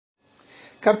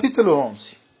Capítulo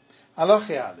 11.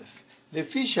 Aloche Aleph.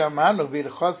 Lefi Shamanu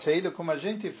Bilchot Seilo, como a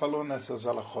gente falou nessas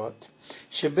alachot,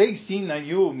 Shebeis Din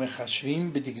Ayu Mechashvim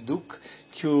Bedigduk,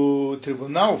 que o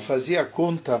tribunal fazia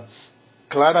conta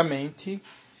claramente,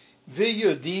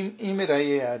 Veiodim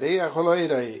Imeraye Areia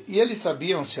Roloiraye, e eles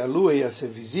sabiam se a lua ia ser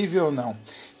visível ou não.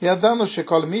 E Adano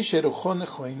Shekol Misheruchon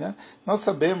Echoina, nós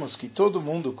sabemos que todo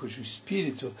mundo cujo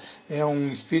espírito é um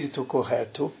espírito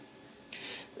correto,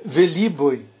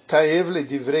 Veliboi Taevle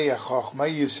Divrei Achochma,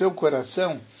 e o seu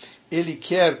coração ele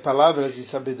quer palavras de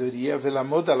sabedoria,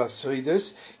 velamod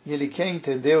alasoides, e ele quer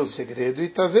entender o segredo, e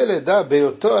taveleda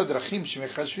beoto adrachim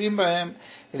shmechashvim bahem,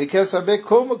 ele quer saber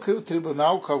como que o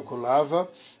tribunal calculava,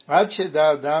 ad sheda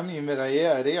adam imeraye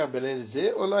areia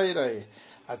beleze ou lairaye,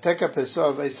 até que a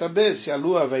pessoa vai saber se a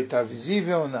lua vai estar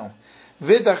visível ou não.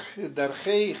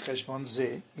 Vedarchei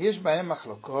cheshbonze, yesh bahem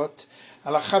machlokot,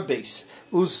 alachabes.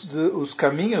 Os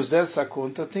caminhos dessa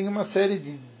conta têm uma série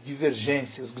de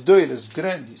divergências, gdoilas,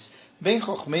 grandes, bem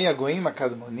chochmei agoim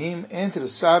akadmonim, entre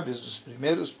os sábios dos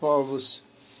primeiros povos,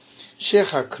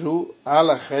 shechakru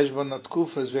ala cheshbonot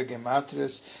kufas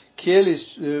vegemátrias, que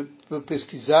eles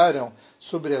pesquisaram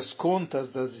sobre as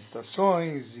contas das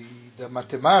estações e da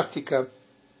matemática,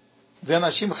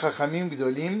 venashim chachamim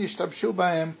gdolim nishtabshu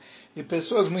baem, e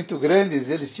pessoas muito grandes,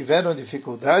 eles tiveram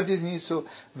dificuldades nisso,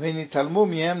 venitalmu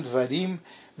miem dvarim,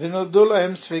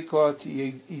 venodolaem sveikot,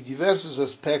 e diversos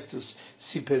aspectos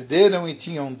se perderam e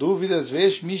tinham dúvidas,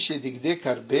 vesh mishedigde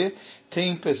karbe,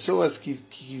 tem pessoas que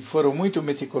foram muito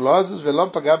meticulosos,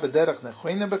 velopagab derach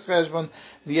nechoine becheshbon,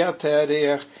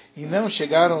 viateareach, e não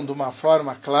chegaram de uma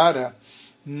forma clara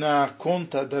na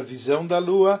conta da visão da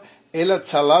lua, ela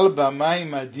tzalal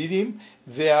b'mayim adirim,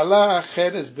 ve'ala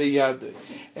acheres beyadoi.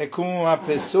 É como uma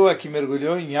pessoa que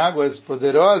mergulhou em águas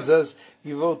poderosas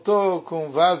e voltou com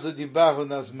um vaso de barro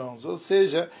nas mãos. Ou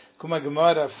seja, como a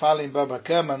Gemara fala em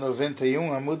Babakama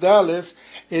 91, Amud Aleph,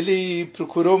 ele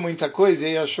procurou muita coisa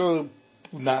e achou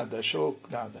nada.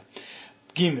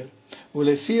 Gimel. O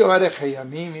Lefi Orech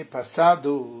Hayamim,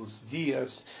 passados os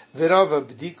dias, Verova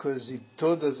Bdikos e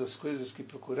todas as coisas que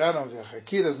procuraram,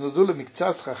 Verhakiras, Nodula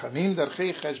Miktsas Chachamim,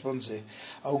 Darchei Cheshbonze.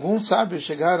 Alguns sábios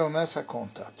chegaram nessa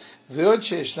conta. Veod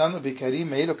Sheeshlanu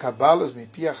Bikarim Eilo Kabalos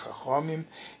Mipia Chachomim,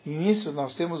 e nisso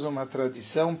nós temos uma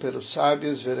tradição pelos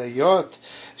sábios, Verayot,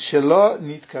 Shelo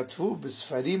Nitkatvu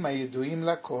Besfarim Ayeduim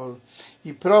Lakol,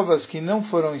 e provas que não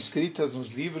foram escritas nos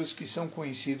livros que são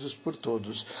conhecidos por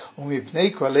todos.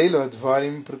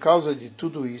 Por causa de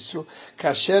tudo isso,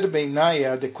 Kasher Beinai é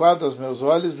adequado aos meus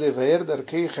olhos, Levaer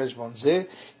Darkei Cheshbonze,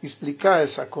 explicar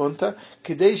essa conta,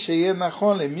 que deixe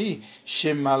Nachon Lemi,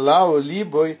 Shemalau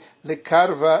Liboi,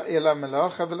 Lekarva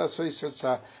Elamelocha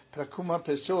Velassoisotsa, para que uma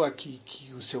pessoa que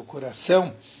o seu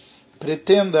coração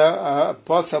pretenda,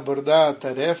 possa abordar a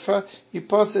tarefa e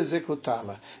possa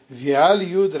executá-la. Vial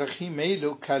yudrachim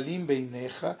eilu kalim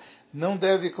beinecha, não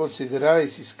deve considerar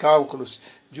esses cálculos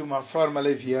de uma forma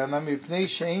leviana, mipnei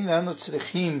shein anu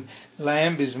tzrechim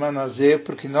laem bizman hazeh,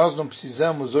 porque nós não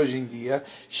precisamos hoje em dia,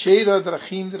 sheilo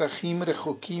adrachim drachim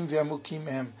rechokim veamukim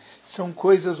em, são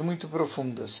coisas muito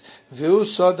profundas. Veu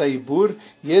só da ibur,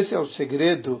 e esse é o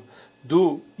segredo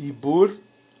do ibur,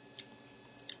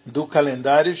 do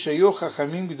calendário, Sheyu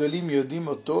Chachamim Gdolim Yodim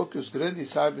Oto, que os grandes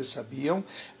sábios sabiam,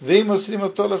 Vei Mosrim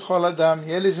Oto Lechol Adam,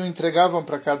 e eles o entregavam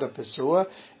para cada pessoa,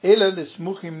 Ela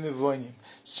Lesmuchim Nevonim,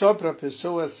 só para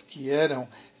pessoas que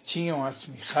tinham a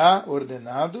smichá,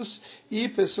 ordenados, e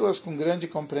pessoas com grande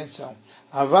compreensão.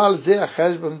 Aval Ze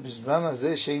Acheshbon Bizman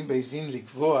Ze Shein Beizin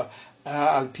Likvoa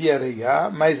al Piareia,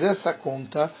 mas essa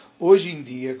conta, hoje em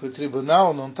dia, que o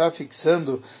tribunal não está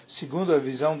fixando segundo a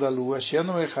visão da lua,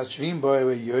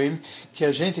 que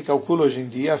a gente calcula hoje em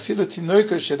dia,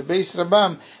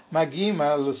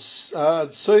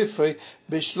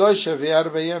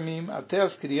 até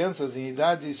as crianças em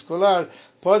idade escolar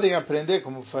podem aprender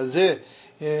como fazer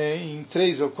em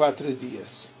 3 ou 4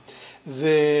 dias.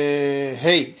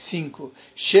 5.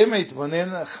 Shema itbonen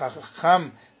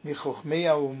chacham michochmei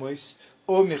ha'umois,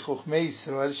 ou michochmei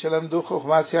Israel, shelamdu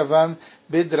chochmas yavam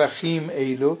bedrachim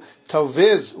eilu,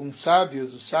 talvez um sábio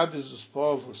dos sábios dos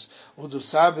povos, ou dos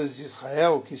sábios de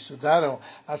Israel, que estudaram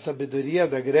a sabedoria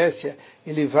da Grécia,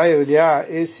 ele vai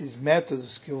olhar esses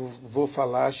métodos que eu vou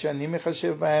falar, shanim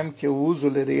echashev baem, que eu uso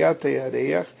lereyat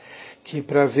yareach, que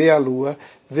para ver a lua,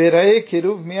 verae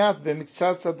keruv miat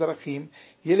bemiktsat adrachim,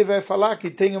 e ele vai falar que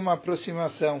tem uma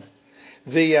aproximação.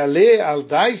 Veiale al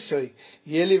daisoi,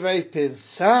 e ele vai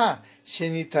pensar,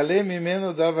 shenitale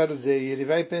mimeno davarzei, ele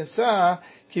vai pensar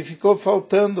que ficou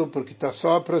faltando, porque está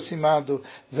só aproximado.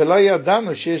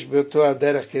 Veloyadanu shesh beoto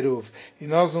aderach keruv, e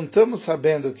nós não estamos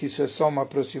sabendo que isso é só uma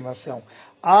aproximação.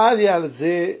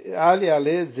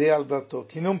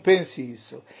 que não pense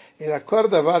isso. Ele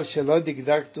acorda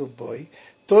boi,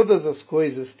 todas as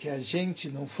coisas que a gente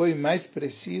não foi mais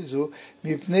preciso,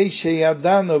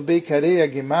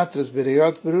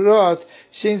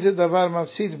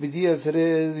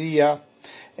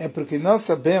 é porque nós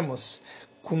sabemos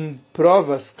com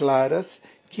provas claras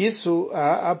que isso,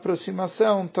 a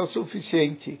aproximação está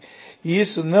suficiente. E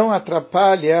isso não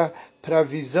atrapalha para a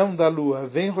visão da lua.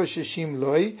 Vem Rosheshim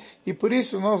Loi, e por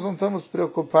isso nós não estamos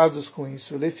preocupados com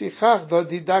isso. Lefichach do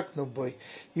didakno boi.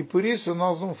 E por isso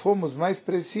nós não fomos mais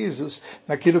precisos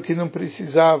naquilo que não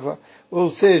precisava. Ou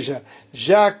seja,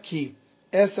 já que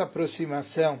essa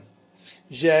aproximação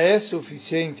já é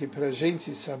suficiente para a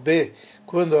gente saber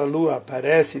quando a lua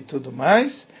aparece e tudo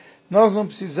mais, nós não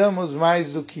precisamos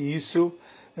mais do que isso,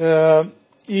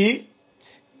 e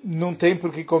não tem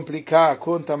por que complicar a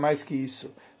conta mais que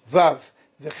isso. Vav,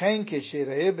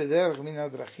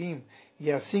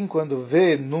 e assim quando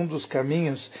vê num dos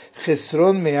caminhos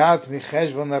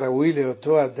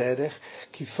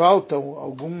que faltam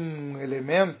algum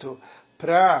elemento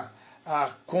para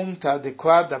a conta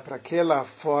adequada para aquela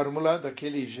fórmula,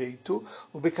 daquele jeito,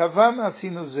 o Bekavana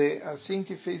assim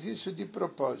que fez isso de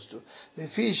propósito.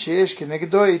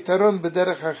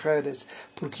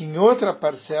 Porque em outra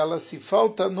parcela, se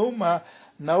falta numa,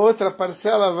 na outra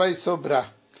parcela vai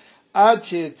sobrar.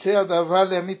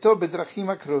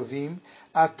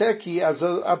 Até que as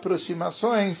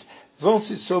aproximações vão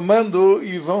se somando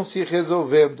e vão se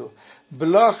resolvendo.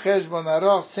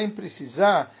 Sem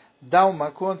precisar dá uma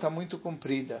conta muito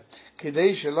comprida.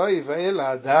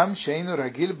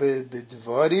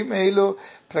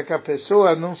 Para que a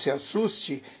pessoa não se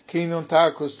assuste, quem não está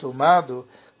acostumado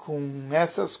com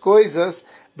essas coisas,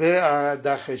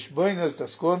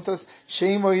 das contas,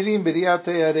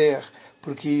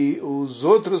 porque os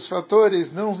outros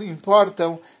fatores não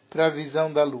importam para a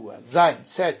visão da lua. Zain,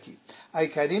 7. As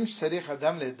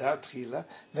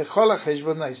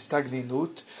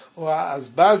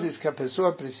bases que a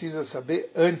pessoa precisa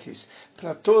saber antes,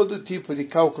 para todo tipo de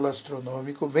cálculo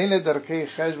astronômico,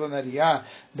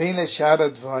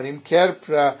 quer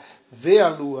para ver a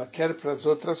lua, quer para as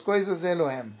outras coisas,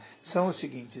 Elohim, são os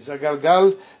seguintes.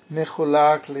 Agalgal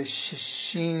mecholak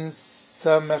leshin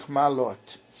samech malot.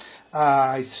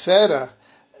 A esfera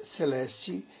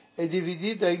celeste é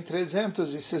dividida em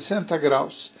 360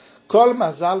 graus. Kol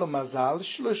mazal o mazal,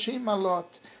 shloshim malot.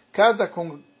 Cada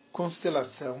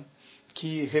constelação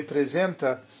que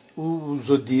representa o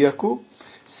zodíaco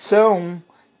são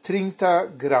 30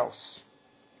 graus.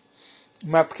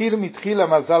 Matkil mitchila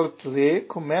mazal tle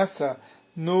começa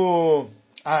no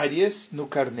Áries, no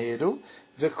carneiro.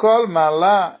 Vekol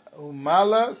mala o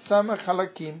mala samach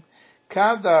halakim.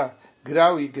 Cada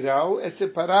grau e grau é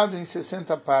separado em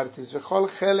 60 partes. Vechol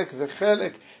chelek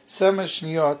vechelek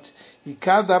samashniot. E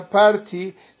cada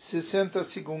parte 60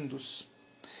 segundos.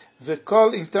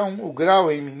 Vekol, então, o grau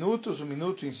é em minutos, o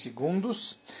minuto em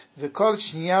segundos. Vekol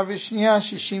shnia veshnia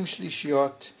shishim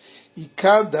shlishiot. E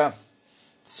cada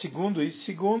segundo e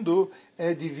segundo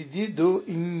é dividido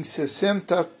em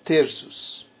 60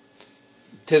 terças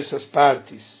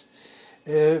partes.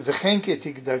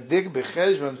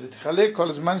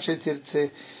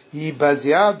 E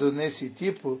baseado nesse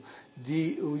tipo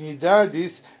de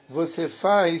unidades, você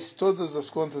faz todas as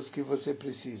contas que você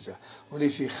precisa.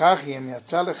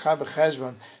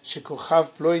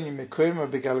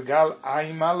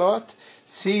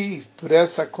 Se por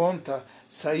essa conta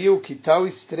saiu que tal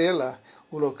estrela,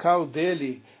 o local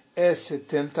dele é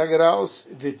 70 graus,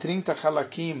 v30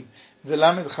 halakim,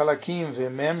 velamed halakim,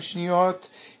 vemem shniot,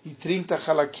 e 30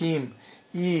 halakim,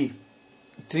 e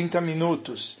 30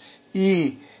 minutos,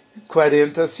 e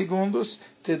 40 segundos,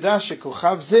 Tedash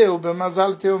Kochav Zeu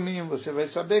Bemazal Teomim, você vai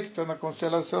saber que está na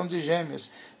constelação de Gêmeos.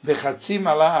 Bechatzim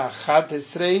Ala Achat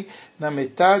Esrei, na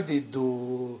metade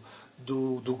do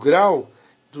grau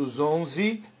dos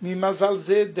 11, Mimazal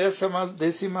Ze,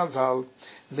 desse Mazal.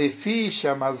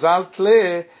 Lefisha Mazal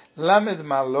Tle, Lamed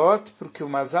Malot, porque o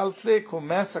Mazal Tle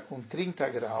começa com 30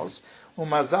 graus, o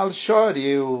Mazal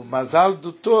Shori, o Mazal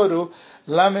do touro,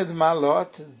 Lamed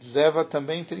Malot, leva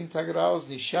também 30 graus,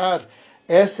 Nishar,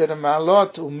 Eser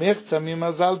Malot, o Merza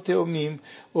Mimazal Teomim,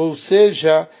 ou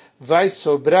seja, vai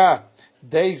sobrar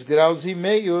 10 graus e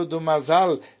meio do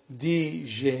Mazal de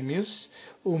Gêmeos,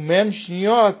 o Mem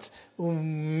Shniot, o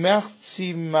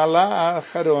Merzi Malá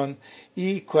Acharon,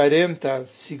 e 40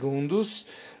 segundos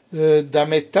da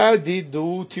metade do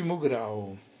último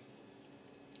grau.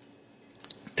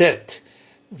 Tet,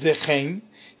 Vechem,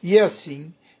 e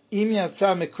assim, Im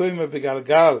Yatzah Mekoima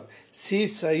Begalgal, se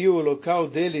saiu o local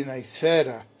dele na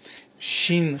esfera,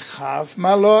 Shin Chav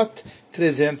Malot,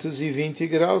 320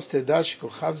 graus, Tedash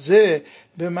Kochav Ze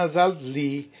Bemazal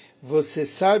Dli, você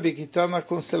sabe que está na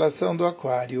constelação do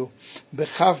Aquário.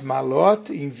 Bechav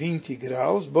Malot, em 20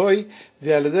 graus, Boi,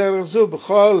 Ve'alederzu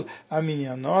Bechol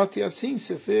Aminyanot, e assim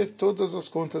você fez todas as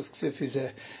contas que você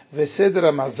fizer.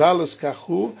 Ve'sedra Mazalos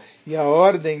Kahu, e a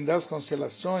ordem das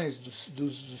constelações,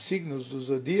 dos signos do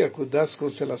zodíaco, das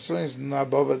constelações na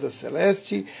abóbada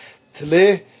celeste,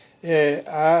 Tle,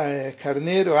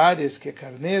 Carneiro, Áries, que é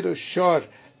Carneiro, Shor,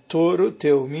 Touro,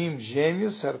 Teumim,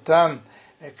 Gêmeos, Sartan,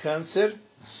 Câncer,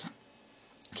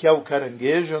 que é o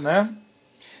caranguejo, né?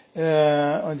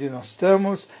 Onde nós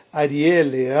estamos, Ariel,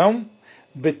 leão,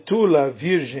 Betula,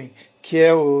 virgem, que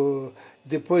é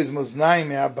depois Mosnaim,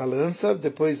 é a balança,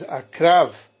 depois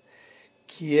Akrav,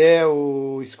 que é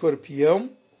o escorpião,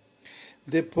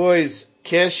 depois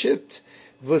Keshet,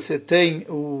 você tem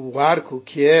o arco,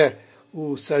 que é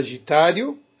o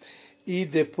Sagitário, e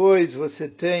depois você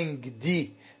tem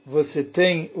Gdi, você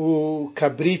tem o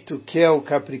cabrito, que é o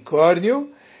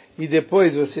Capricórnio, e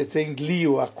depois você tem Gli,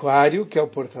 o aquário, que é o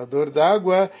portador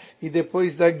d'água, e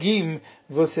depois da Gim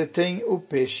você tem o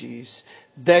peixes.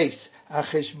 10. A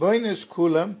Cheshboinus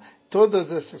Kulam,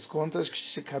 todas essas contas,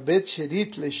 Kabet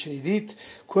Sherit Lesheirit,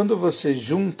 quando você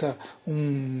junta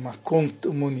uma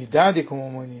unidade com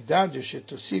uma unidade, o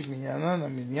Shetosif Minyanan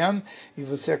Minyan, e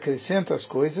você acrescenta as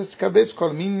coisas, Kabet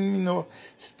Kolmin Mino,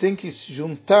 você tem que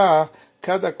juntar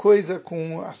cada coisa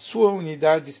com a sua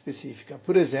unidade específica.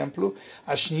 Por exemplo,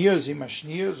 ashnios e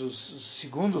mashnios, os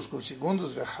segundos com os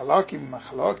segundos, v'chalokim e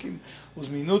machalokim, os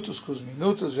minutos com os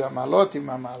minutos, v'amalot e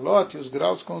mamalot, e os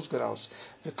graus com os graus.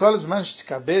 V'kol zman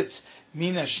shtkabetz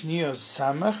min ashnios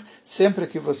samach, sempre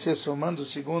que você somando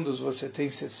os segundos você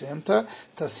tem 60,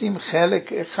 tasim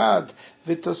chelek echad,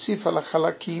 v'tosif ala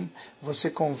chalakim, você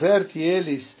converte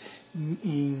eles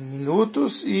em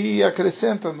minutos e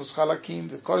acrescenta nos halakim,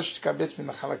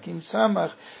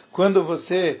 quando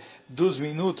você, dos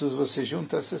minutos, você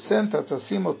junta 60,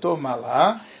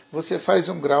 você faz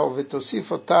um grau, e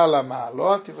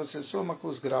você soma com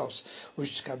os graus.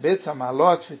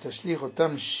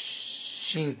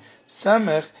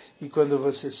 E quando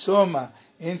você soma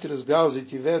entre os graus e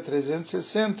tiver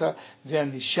 360,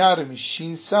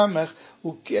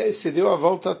 o que se deu a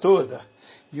volta toda.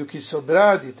 E o que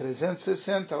sobrar de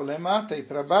 360 o lemata e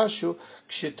para baixo,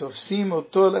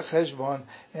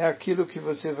 é aquilo que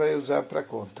você vai usar para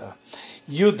conta.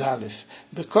 Yudalef,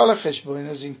 Bekola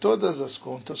Cheshbonos, em todas as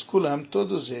contas, Kulam,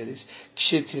 todos eles,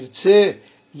 Kshetirtze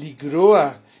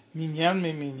Ligroa Minyan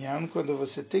me Minyan, quando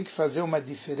você tem que fazer uma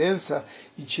diferença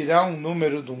e tirar um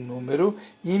número de um número,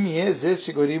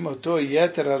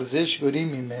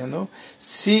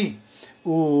 se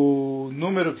o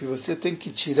número que você tem que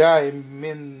tirar é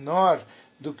menor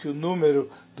do que o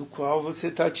número do qual você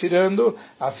está tirando,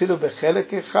 afilo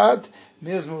bechelek echad,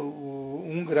 mesmo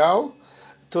 1 grau,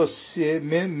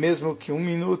 mesmo que 1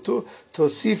 minuto,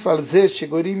 tosif alze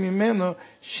shegorim mimeno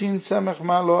shin samach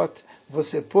malot,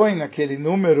 você põe naquele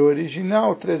número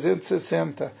original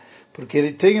 360, porque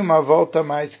ele tem uma volta a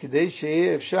mais que deixa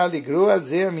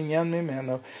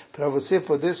para você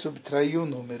poder subtrair o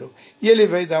número. E ele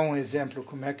vai dar um exemplo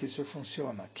como é que isso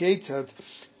funciona.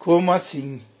 Como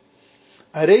assim?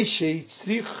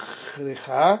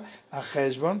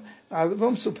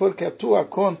 Vamos supor que a tua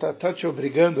conta está te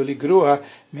obrigando, ligrua,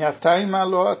 meatay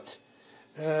malot,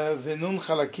 venun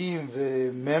halakim,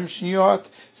 mem shniot,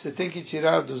 você tem que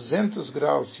tirar 200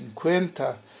 graus,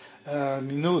 50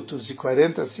 minutos e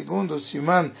 40 segundos,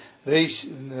 siman reish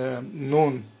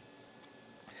nun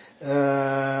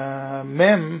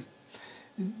mem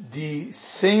de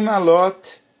 100 malot,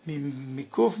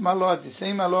 mikuf malot, de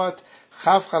 100 malot,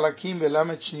 chaf halakim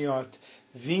velamet shniot,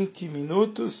 20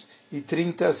 minutos e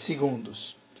 30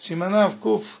 segundos. Simanav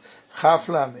kuf chaf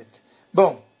lamet.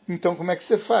 Bom, então como é que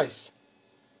você faz?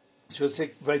 Se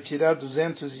você vai tirar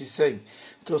 200 de 100,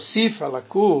 tosif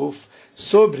alakuf,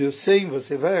 sobre o 100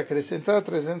 você vai acrescentar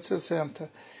 360.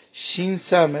 Shin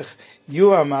samech,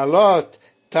 yu amalot,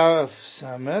 taf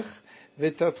samech,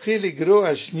 vetatchil igro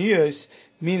ashnios,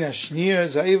 min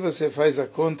ashnios, aí você faz a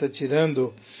conta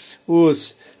tirando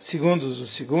os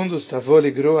segundos, tavol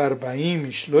igro arbaim,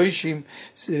 shloishim,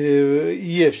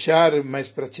 e efshar, mas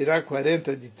para tirar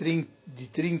 40 de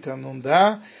 30 não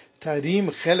dá,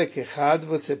 tarim chelek echad,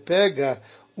 você pega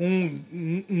um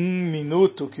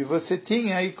minuto que você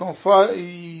tinha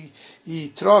e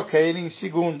troca ele em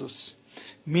segundos.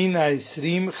 Mina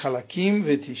esrim halakim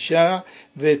vetisha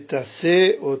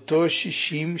vetase oto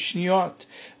shishim shniot.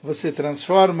 Você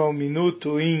transforma o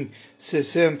minuto em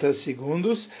 60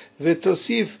 segundos.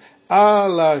 Vetosif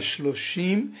ala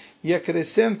shloshim, e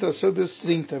acrescenta sobre os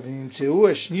 30. V'nimtzeu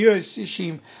ashniyos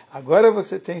shishim. Agora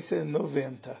você tem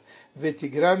 90.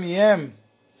 Vetigra miem,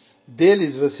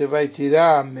 deles você vai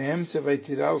tirar a mem, você vai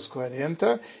tirar os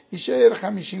 40, e she'er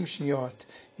hamishim shniot.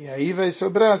 E aí vai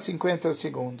sobrar 50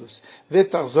 segundos.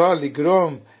 Vetazol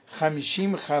ligrom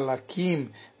hamishim halakim,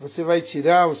 você vai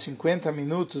tirar os 50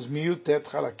 minutos, miutet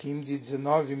halakim, de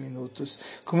 19 minutos.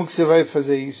 Como que você vai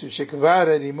fazer isso? Shekvar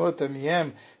arimot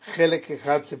amiem chelek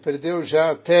echad, você perdeu já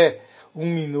até 1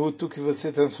 minuto, que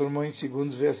você transformou em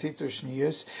segundos, ve'asito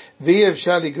shnios.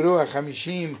 Ve'evshar ligro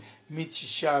hamishim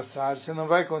mitishasar, você não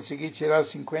vai conseguir tirar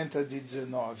 50 de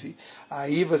 19.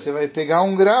 Aí você vai pegar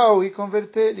 1 grau e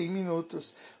converter ele em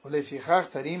minutos.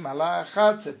 Ulefichach tarim ala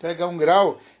achat, você pega 1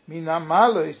 grau,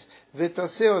 minamalois,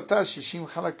 vetaseotah shishim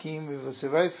halakim, e você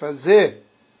vai fazer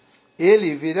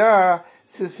ele virar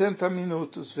 60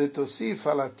 minutos. Vetosif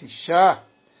alatisha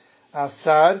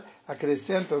asar,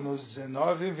 acrescenta nos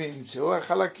 19, vimtzeu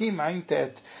halakim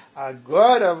aintet.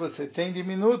 Agora você tem de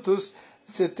minutos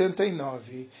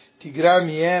 79. Tigra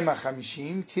miem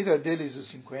hamishim, tira deles os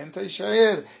 50,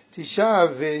 Ishaer, tisha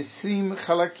ve'esrim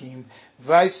halakim,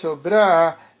 vai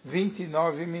sobrar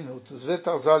 29 minutos.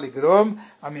 Vetazol igrom,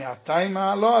 amiatay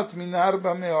ma'alot min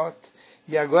arba meot.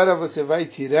 E agora você vai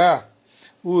tirar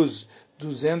os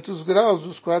 200 graus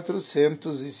dos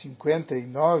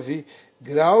 459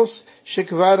 graus,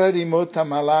 shekvar arimot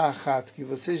amala achat, que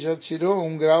você já tirou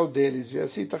 1 grau deles,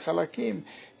 ve'asita halakim,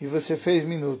 e você fez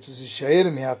minutos.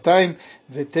 Ishaer me'atayim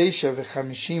ve'teisha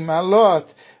ve'chamishim alot,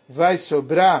 vai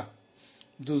sobrar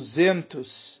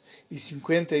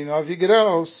 259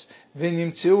 graus,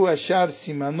 ve'nimtzeu ashar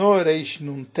simanor eish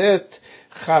nuntet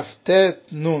chaftet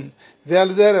nun,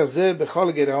 ve'al derech zeh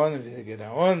bechol geraon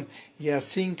ve'geraon, e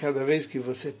assim cada vez que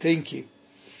você tem que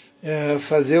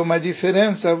fazer uma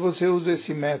diferença, você usa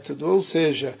esse método. Ou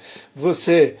seja,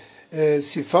 você,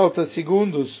 se falta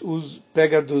segundos,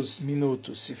 pega dos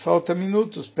minutos. Se falta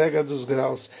minutos, pega dos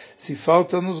graus. Se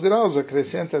falta nos graus,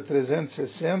 acrescenta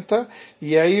 360,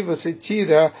 e aí você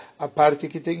tira a parte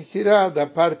que tem que tirar da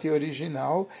parte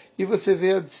original, e você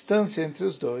vê a distância entre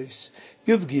os dois.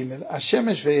 Yud Gimel,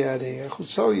 Hashemesh ve'yareach, o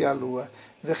sol e a lua,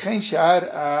 vechen she'ar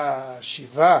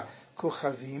a-shiva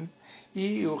kochavim,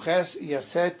 e o resto, e as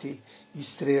 7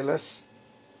 estrelas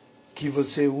que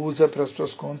você usa para as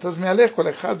suas contas,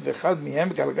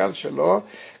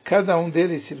 cada um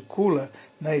deles circula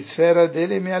na esfera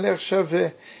dele,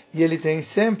 e ele tem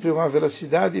sempre uma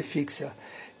velocidade fixa.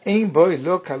 Em boi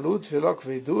lo kalut velo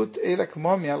kvedut, ele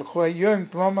como malcho hayom,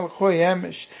 como malcho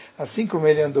yemesh. Assim como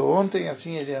ele andou ontem,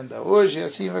 assim ele anda hoje, e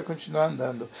assim vai continuar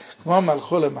andando. Como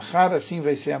malcho lemachar, assim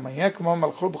vai ser amanhã, como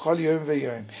malcho b'chol yom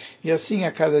veyom. E assim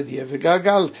a cada dia.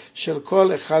 Vegalgal shel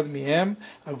kol echad miem,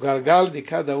 o galgal de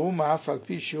cada uma, afal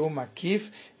pi sheu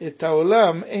makif, et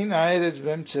haolam ein haaretz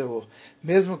b'emtzeo.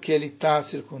 Mesmo que ele está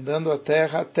circundando a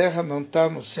Terra não está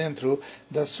no centro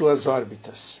das suas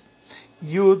órbitas.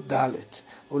 Yud Dalet.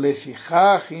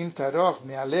 ולפיכך אם תרוך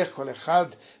מעלך כל אחד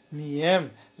מהם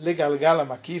לגלגל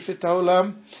המקיף את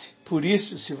העולם. Por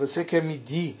isso, se você quer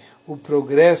medir o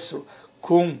progresso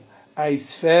com a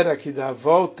esfera que dá a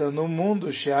volta no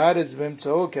mundo, she'aretz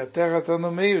b'emtzao, que a Terra está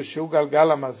no meio, she'u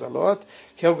galgal hamazalot,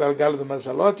 que é o galgal do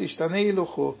mazalot, ishtanei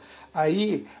ilucho.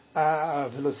 Aí a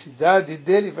velocidade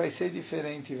dele vai ser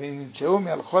diferente. V'nimtzeu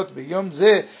me'alchot b'yom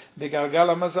ze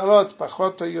begalgal hamazalot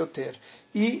pachot o yoter.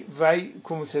 E vai,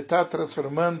 como você está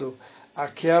transformando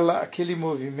aquele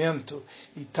movimento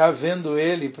e está vendo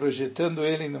ele, projetando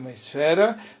ele numa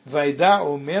esfera, vai dar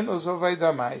ou menos ou vai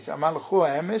dar mais. Amalcho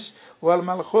emesh ou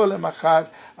almalcho lemachar,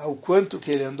 ao quanto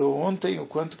que ele andou ontem, o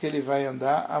quanto que ele vai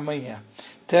andar amanhã.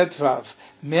 Tetvav,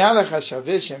 me'alech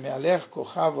hashavesh me'alech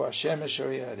kochav o hashemesh o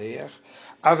yareach,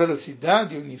 a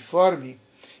velocidade uniforme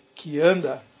que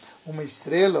anda uma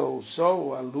estrela, ou o sol,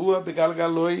 ou a lua,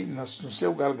 begalgaloi, no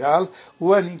seu galgal,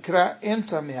 o anikra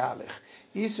entra me'alech.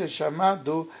 Isso é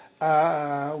chamado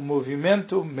o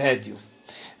movimento médio.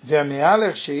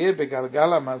 Ve'ame'alech sheye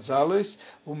begalgal hamazalois,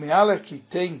 o me'alech que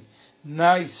tem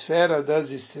na esfera das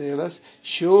estrelas,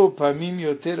 sheu pamim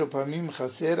yoter, pamim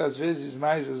chaser, às vezes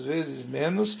mais, às vezes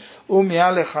menos, o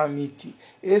me'alech amiti.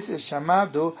 Esse é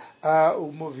chamado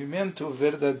o movimento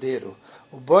verdadeiro.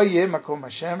 O boi makom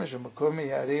hashemesh, makom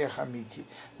yareach amiti.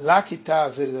 Lá que está a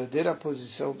verdadeira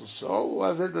posição do sol ou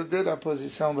a verdadeira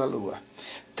posição da lua.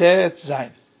 Tet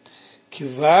zain.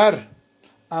 Kvar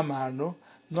amarno,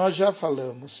 nós já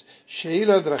falamos,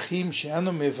 sheila drachim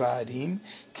sheanu mevarim,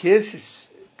 que esses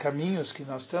caminhos que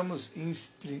nós estamos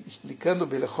explicando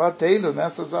Belechot Eilu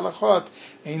nessas alachot,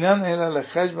 Einan ela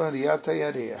lecheshbon riata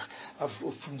yareach. A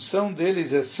função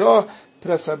deles é só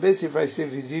para saber se vai ser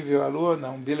visível a lua ou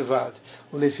não, bilvad.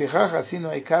 O lefichach assim no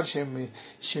aikar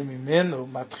shemimeno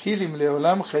matchilim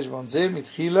leolam cheshbon ze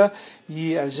mitchila,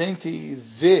 e a gente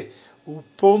vê o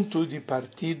ponto de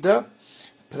partida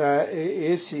para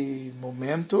esse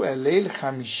momento é Leil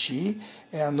Hamishi,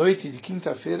 é a noite de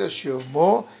quinta-feira,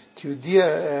 Shiomo, que o dia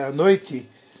é a noite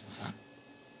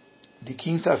de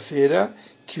quinta-feira,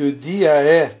 que o dia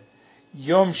é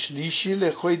Yom Shlishi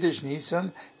Lechoidesh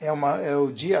Nissan, é o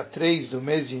dia 3 do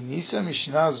mês de Nissan,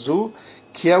 Mishnah Zu,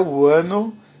 que é o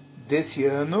ano desse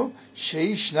ano,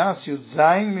 Sheishnas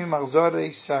Yudzain Mimarzor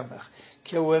Reish Samach,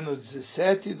 que é o ano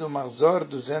 17 do Marzor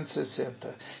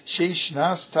 260.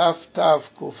 Sheishnas Tav Tav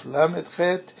Kuf Lamed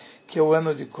Het, que é o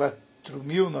ano de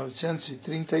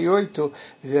 4.938,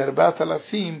 Verbat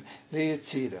Alafim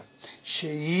Leyetzira.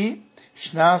 Shei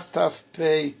Shnas Tav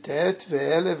Pei Tet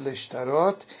Ve'elev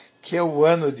Leshtarot, que é o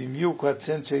ano de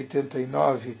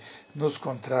 1489 nos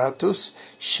contratos.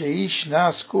 Shei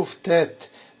Shnas Kuf Tet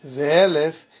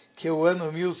Ve'elev, que é o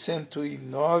ano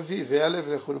 1109, Ve'elev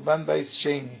Lechurban Bais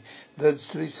Sheni, da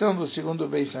destruição do segundo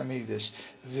Beis Hamikdash.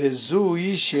 Vezu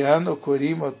ishi ano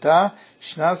korim otah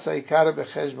shnas aikar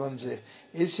becheshbon ze.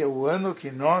 Esse é o ano que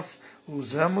nós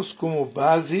usamos como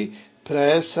base para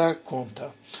essa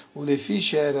conta. O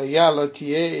lefish era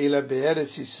yalotie ela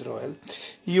be'eretz Israel.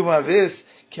 E uma vez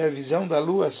que a visão da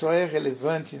lua só é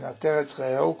relevante na terra de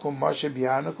Israel, como Moshe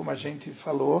Biano, como a gente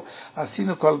falou, assim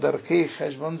no Kol Darkei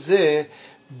Cheshbon Ze,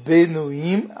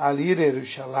 Benuim Alir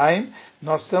Yerushalayim,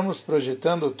 nós estamos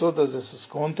projetando todas essas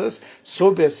contas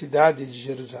sobre a cidade de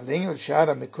Jerusalém, o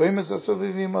Shara Mekoimes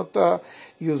Asovivim Otah,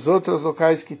 e os outros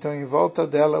locais que estão em volta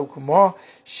dela, o Kumó,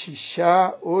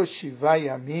 Shisha ou Shiva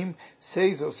Yamim,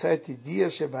 6 ou 7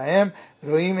 dias, Shebaem,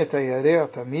 Roim et Ayareh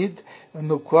Tamid,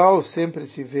 no qual sempre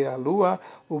se vê a lua,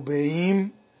 o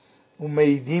Beim, o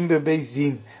Meidim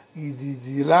Bebeizim, e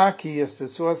de lá que as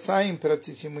pessoas saem para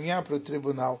testemunhar para o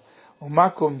tribunal. O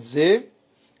Makom Ze,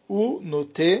 o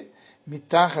Note,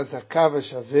 Mitach Zakava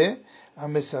Shaveh, a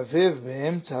Mesavev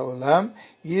Beemtza Olam,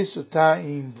 e isso está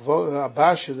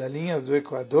abaixo da linha do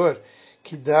Equador,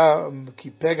 que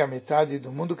pega metade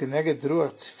do mundo, que nega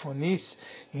Druach Tzifonis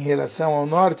em relação ao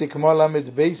norte, como Lamed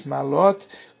Beis Malot,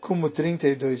 como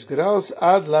 32 graus,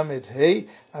 Ad Lamed Hei,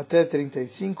 até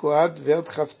 35, Ad Veld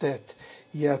Haftet,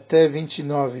 e até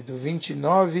 29, do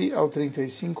 29 ao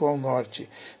 35 ao norte.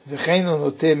 Vecheinu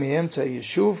notem emtza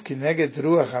Yeshuv, que neged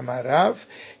ruach hamarav,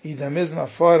 e da mesma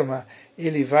forma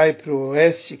ele vai para o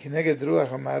oeste, que neged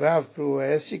ruach hamarav para o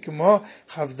oeste, como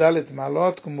Havdalet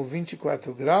Malot, como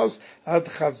 24 graus, ad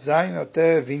Havzain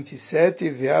até 27,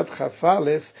 vead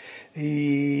Hafalef,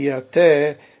 e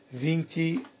até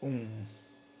 21.